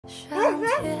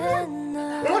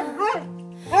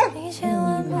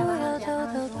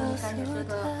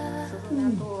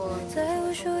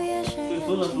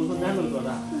做的时候难度多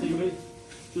大？是因为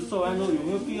就做完之后有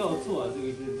没有必要做？这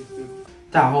个就。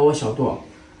大家好，我小杜。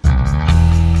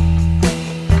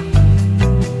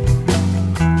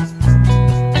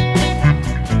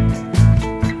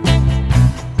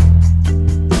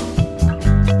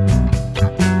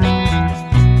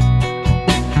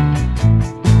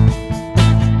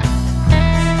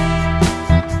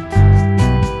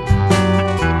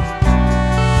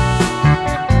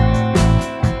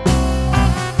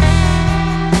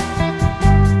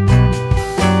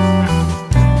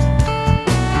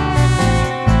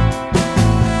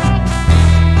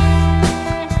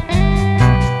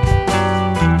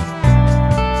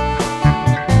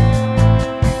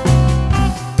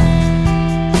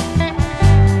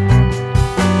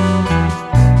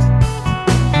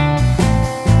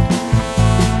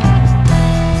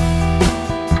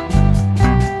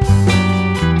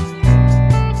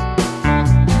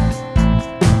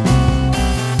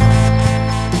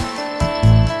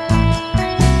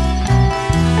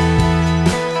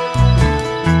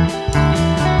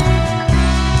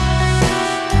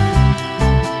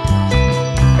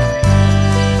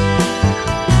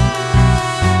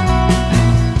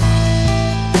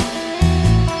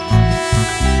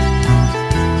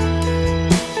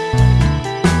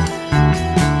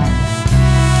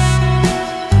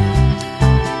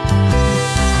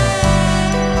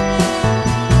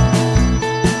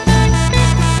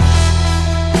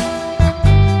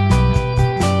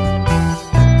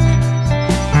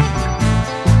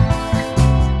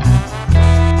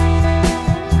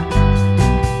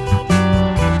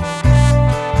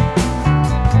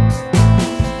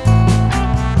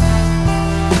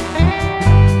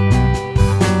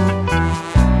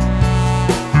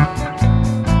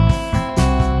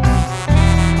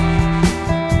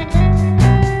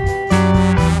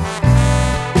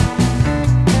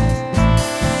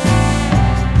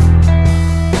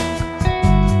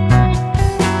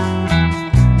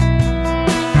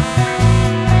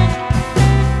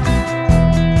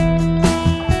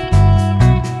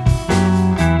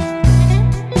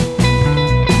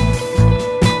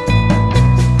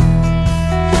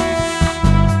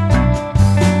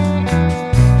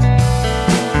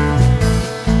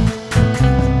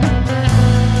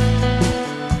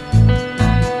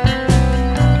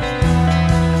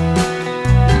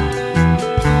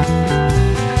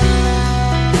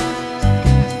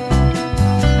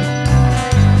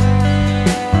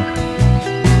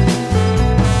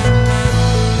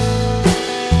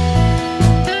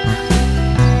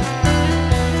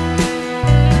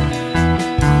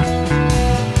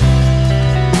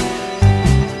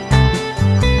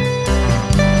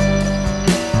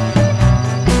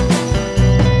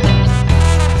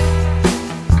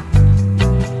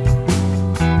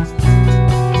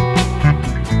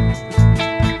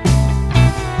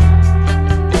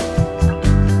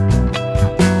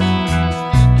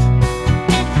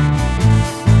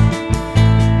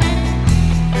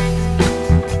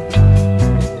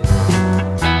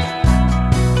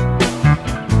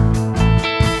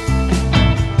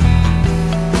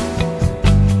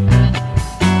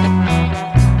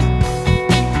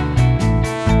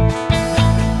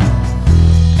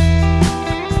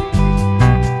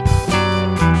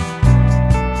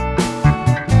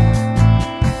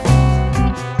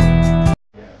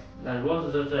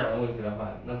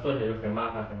做起来就很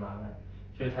麻烦，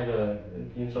所以他就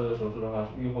你做这个手术的话，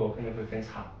预后肯定会很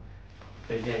差，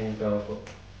所以建议不要做。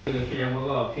这个体检报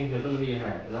告贫血这么厉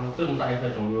害，然后这么大一块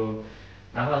肿瘤，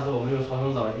哪怕是我们用超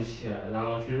声刀去切，然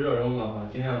后去热溶的话，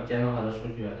尽量减少它的出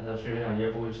血，它的水分量也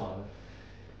不会少的，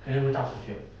肯定会大出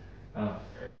血，啊。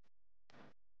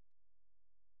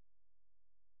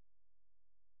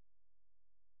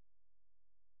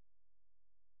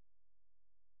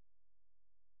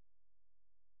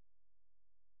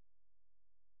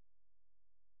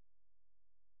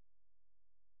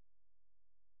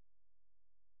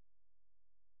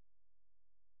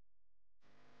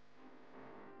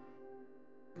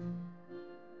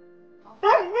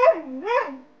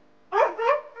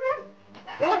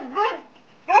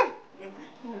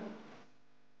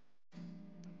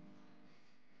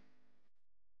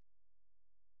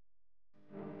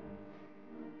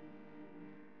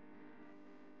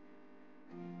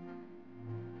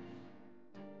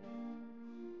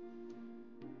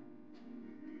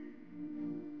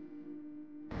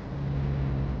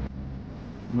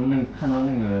我们能看到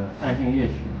那个暗性液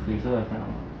体，黑色的看到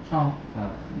吗？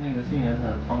那个是应该是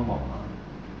汤包啊，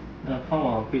那汤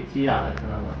包被积压的看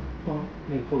到吗？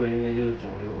那后边应该就是肿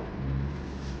瘤。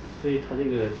所以它这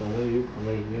个肿瘤有可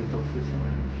能已经到腹腔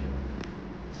里去了。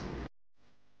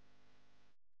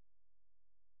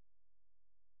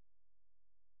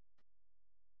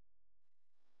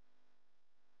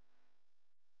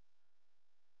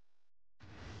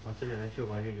这边的血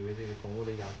管就由于这个肿瘤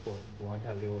的压迫往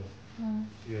下流了，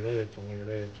越来越肿，越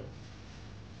来越肿。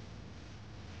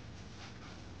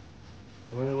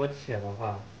我们如果切的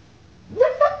话，如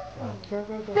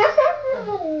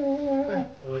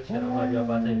果切的话就要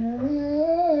把这一块，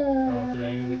然后这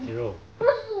边有个肌肉，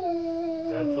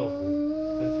来做骨，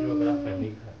这个肌肉给它分离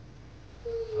开，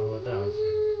然后这样切。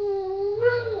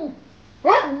如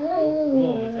果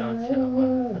我们这样切的话，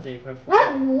它这一块腹肌就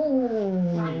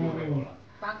没有了。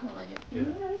挖空了就。对的。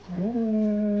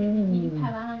你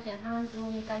拍完了检查完之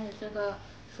后，你感觉这个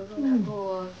手术难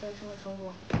度在什么程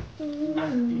度？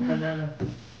很难的。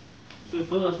所以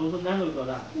说这手术难度多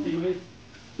大？是因为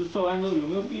就做完之后有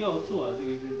没有必要做这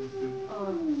个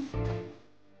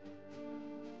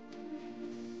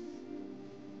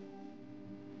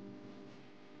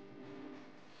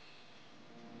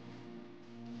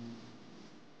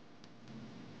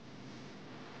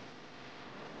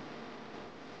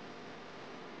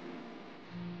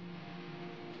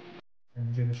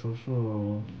这个手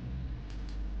术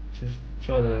其实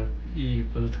做的意义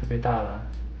不是特别大了。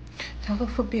他和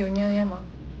腹壁有粘连吗？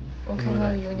我看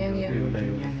到有粘连。有的。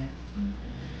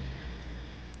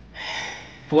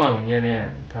不光有粘连，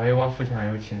它还有往腹腔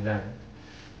有侵占，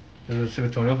就是这个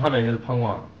肿瘤旁边就是膀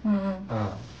胱，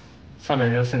上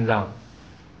面就是肾脏，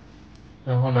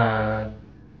然后呢，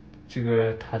这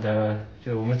个它的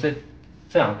就是我们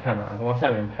这样看的，往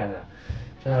下面拍的，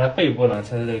在它的背部呢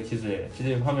才是这个脊椎，脊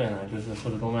椎旁边呢就是腹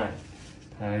直动脉，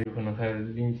它有可能还有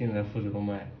临近的腹直动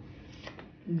脉。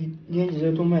连脊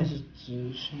椎动脉是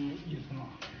指什么意思呢？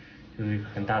就是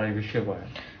很大的一个血管。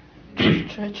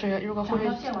如果或者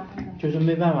就是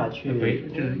没办法去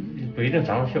就是不一定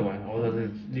长到血管上，我说是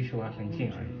离血管很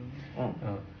近而已。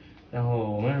然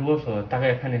后我们如果说大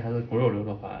概判定它是骨肉瘤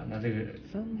的话，那这个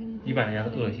一般来讲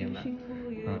是恶性的，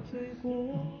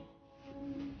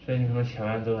所以你可能切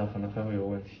完之后它可能还会有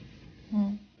问题。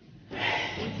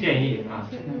建议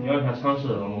你要想尝试，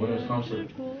我们就尝试，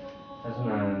但是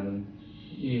呢，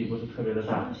意义不是特别的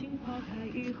大。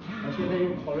我现在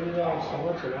又考虑到生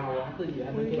活质量，我自己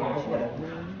还能给他做点什么？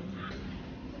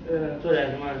做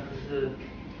点什么就是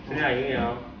增加营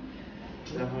养，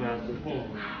然后呢止痛、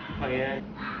抗炎。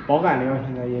保肝灵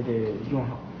现在也得用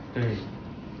上。对，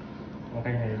我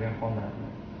感觉有点好难。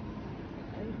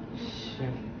行。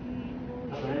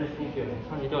它本来是贫血，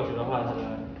长期掉水的话，它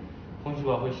的红细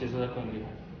胞会吸收的更厉害。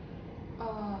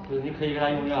就是你可以给它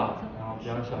用药，然后比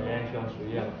方消炎需要输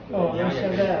液了，营养也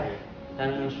可以输液，但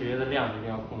是那个输液的量一定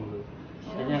要控制。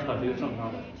天天喝水是正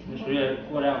常的，你输液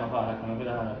过量的话，它可能会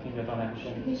让它的贫血状态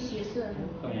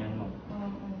更严重。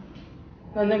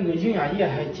那个营养液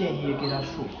还建议给他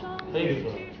输吗？可以输。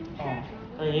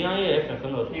但营养液也分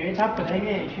很多种。因为他不太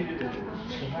愿意去吃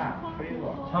饭，所以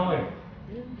说。肠胃，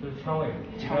就是肠胃，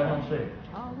不要能睡。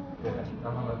对的，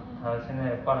然后呢，他现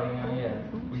在挂了营养液，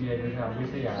估计也就像维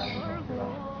C 呀那种，对吧？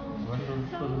我们除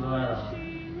此之外呢，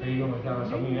可以用像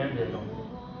生命源这种。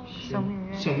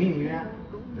生命源。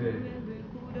对，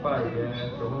挂一些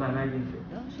水红蛋白进去。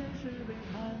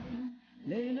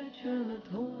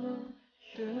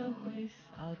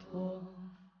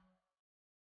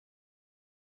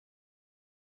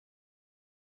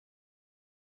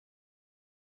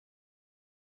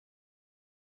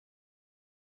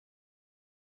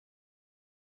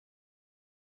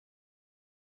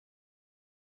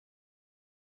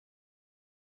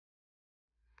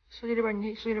手机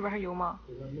里边还有吗？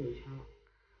这边没有钱了，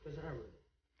这是200多。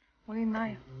我给你拿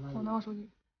呀，我拿我手机。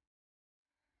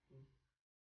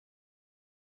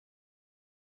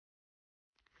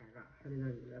尴尬，还得让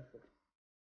你来付。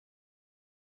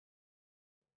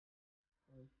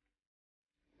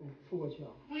付过去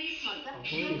啊。微信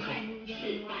收款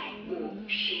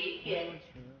450元。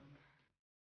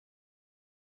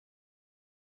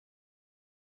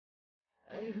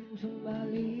爱恨从马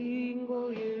林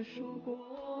过也数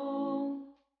过，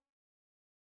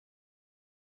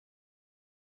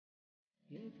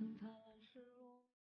也曾踏